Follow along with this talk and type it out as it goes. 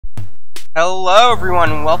Hello everyone,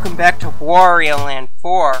 and welcome back to Wario Land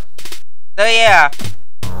 4. So yeah,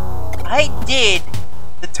 I did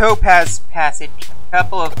the Topaz passage a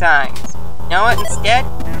couple of times. You know what, instead?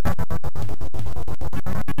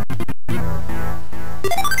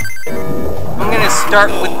 I'm gonna start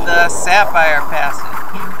with the Sapphire passage.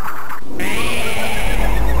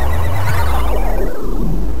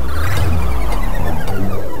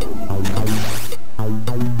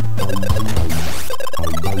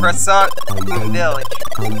 Croissant Village.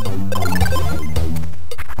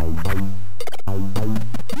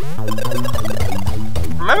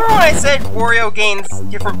 Remember when I said Wario gains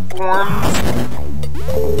different forms?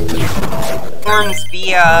 Forms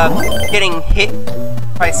via getting hit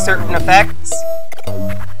by certain effects?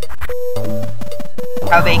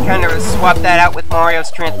 How they kind of swap that out with Mario's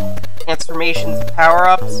transformations and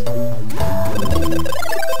power-ups?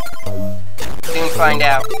 Soon find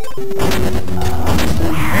out.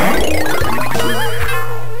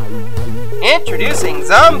 Introducing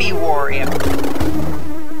Zombie Wario.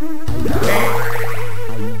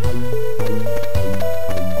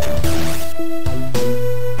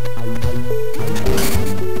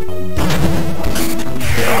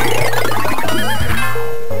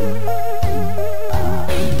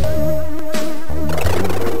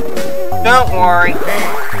 Don't worry.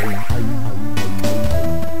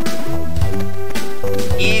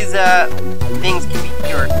 These things can be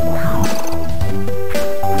cured.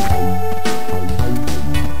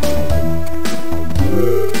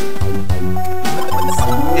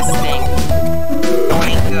 This thing. Oh, it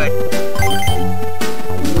ain't good.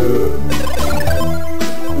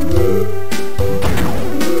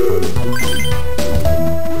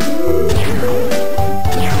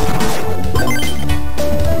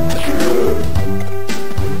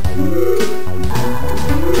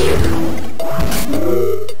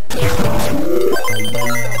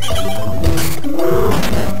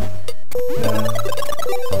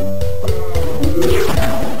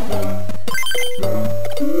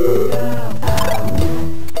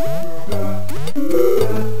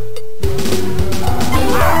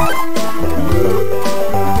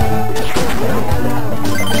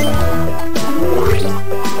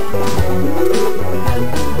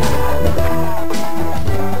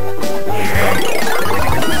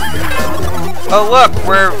 Oh look,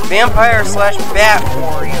 we're vampire/bat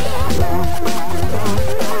warrior.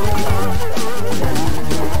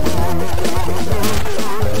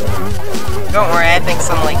 Don't worry, I think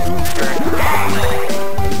some like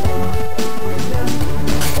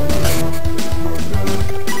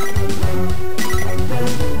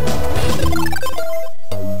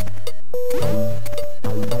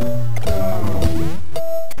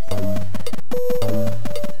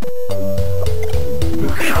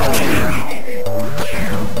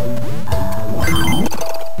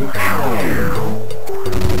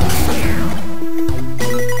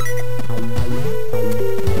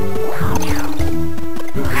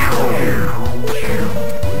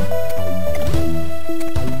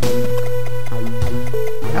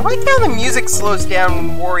I like how the music slows down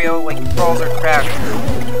when Wario, like, crawls or crashes.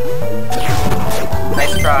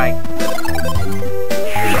 Nice try.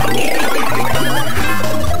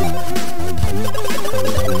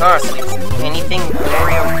 Honestly, is there anything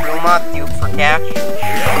Wario will not do for cash?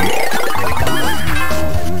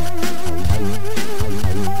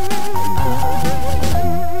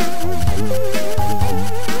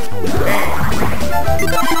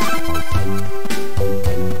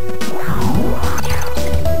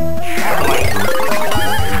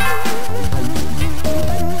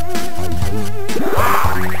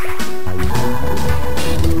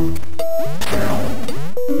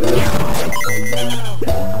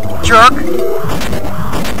 Jerk!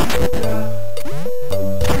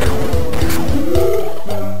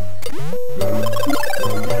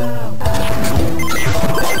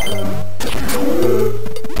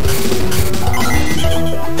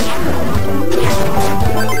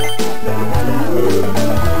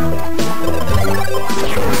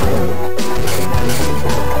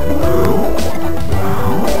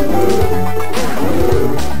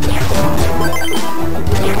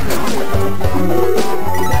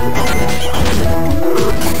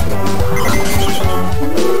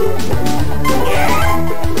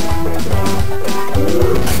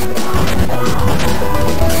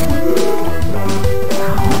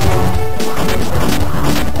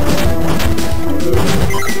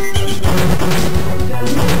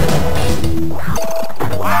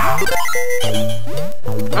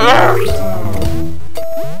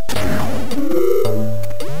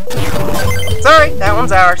 Sorry, that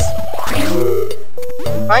one's ours.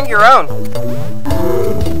 Find your own.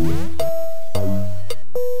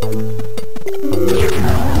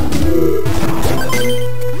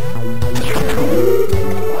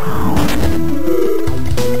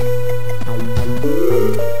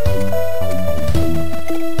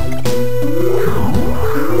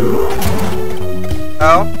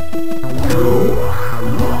 Oh?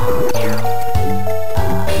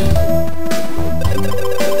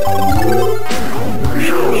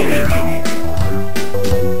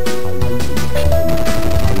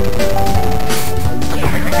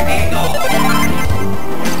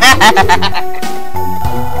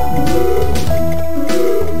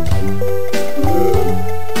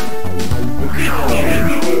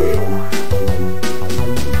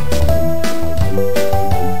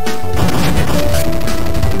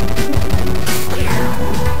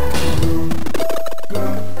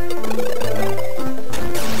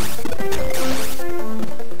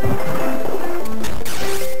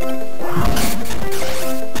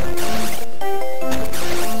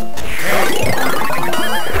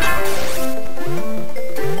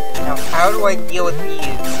 How do I deal with these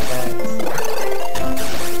guys?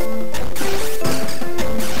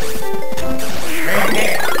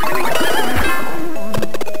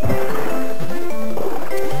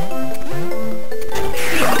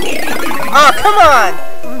 Oh, come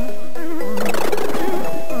on!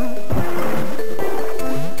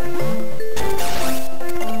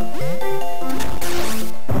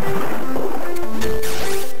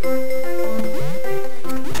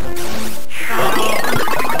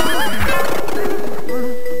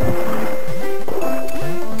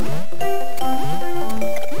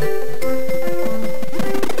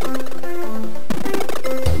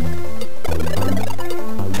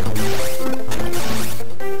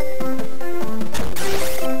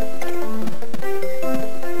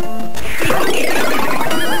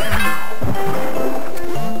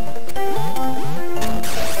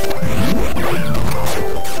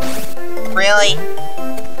 Really?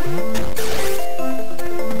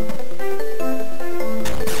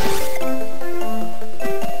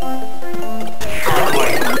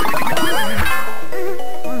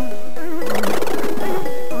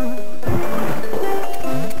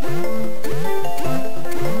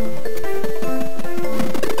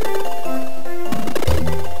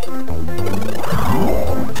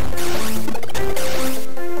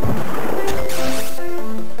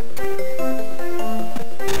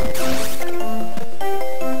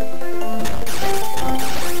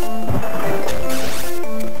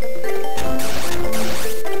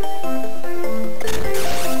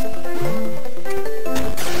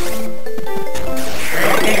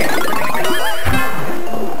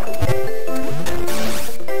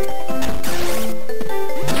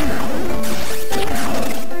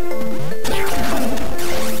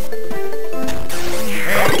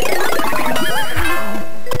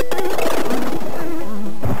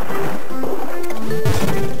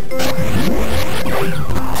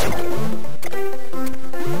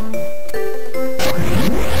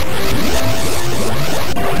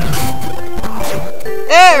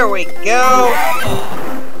 There we go!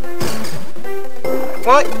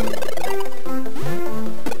 What?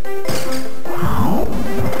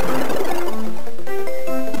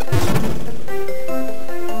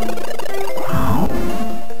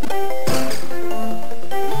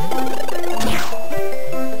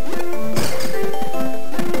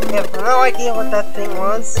 I have no idea what that thing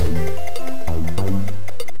was.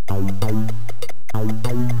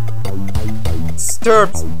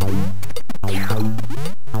 Disturbs.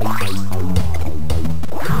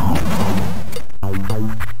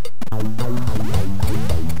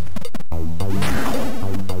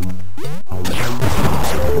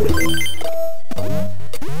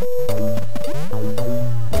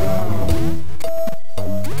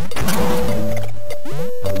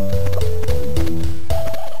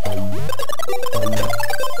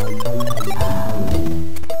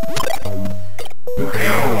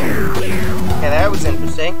 Yeah, that was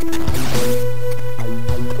interesting.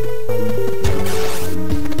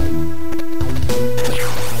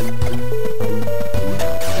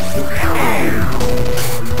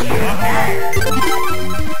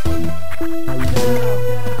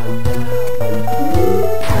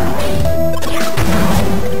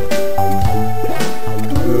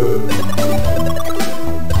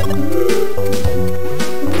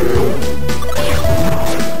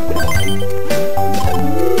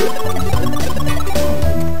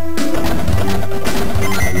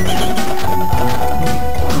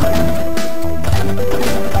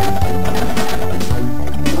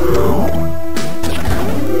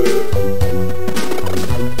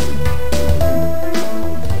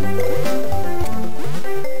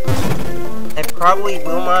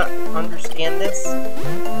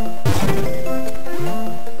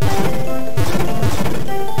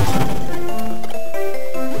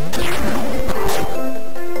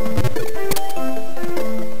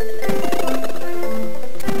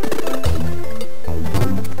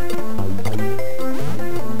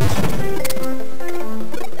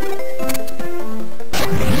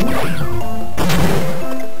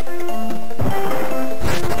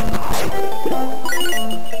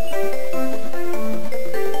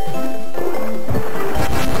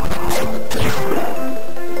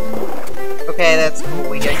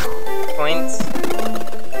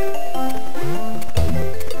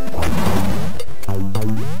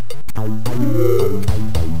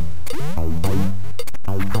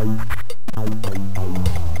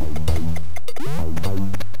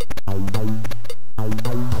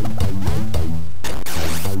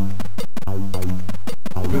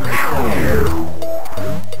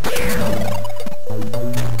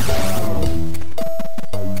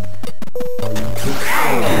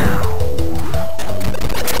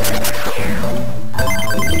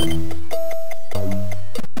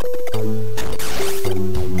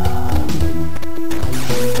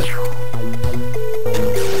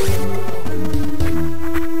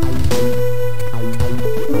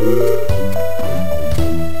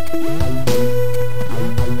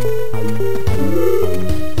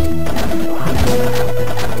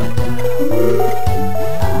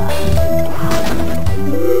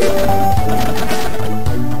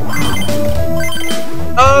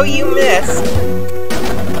 Oh, you missed!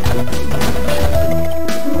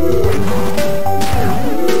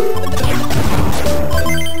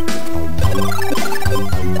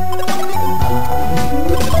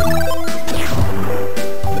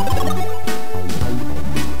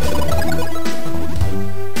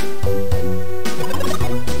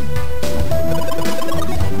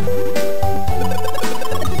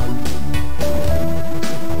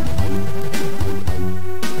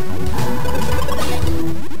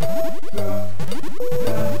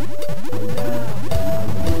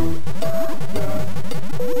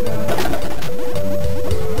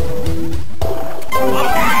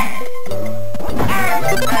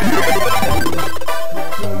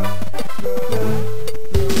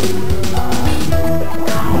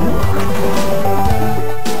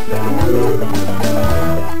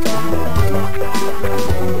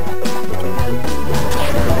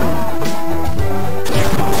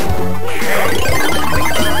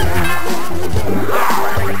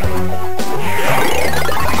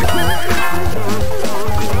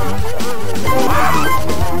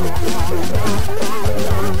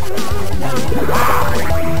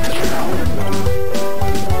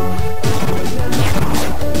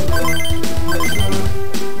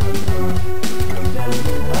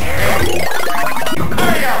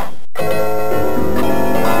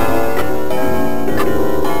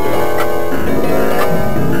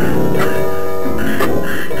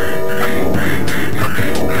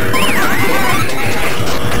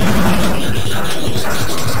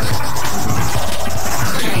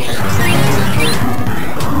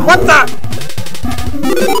 What the?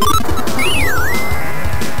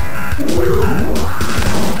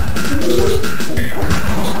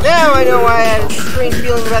 Now I know why I had a strange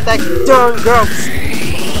feeling about that darn ghost.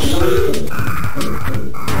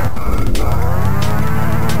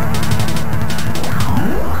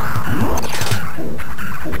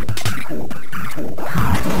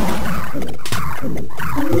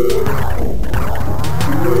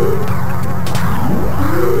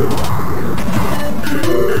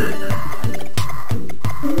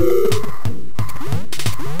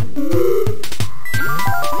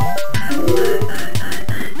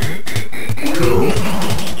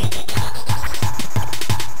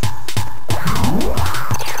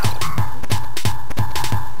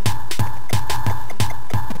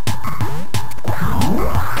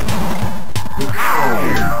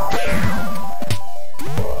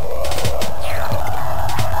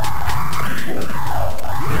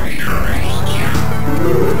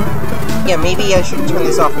 Yeah, maybe I should turn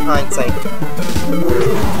this off in hindsight.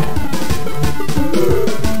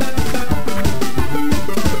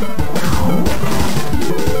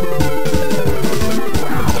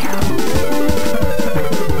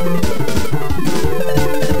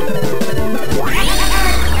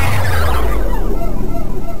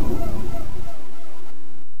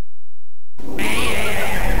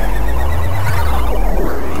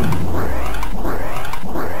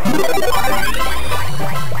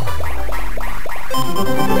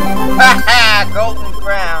 Haha! Golden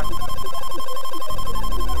crown!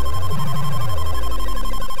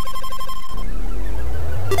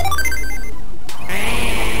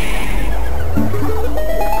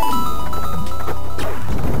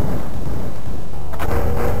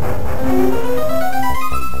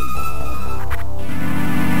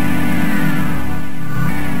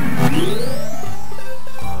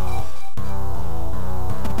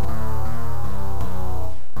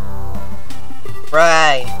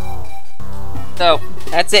 Right. So,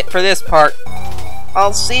 that's it for this part.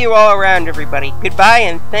 I'll see you all around, everybody. Goodbye,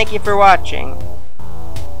 and thank you for watching.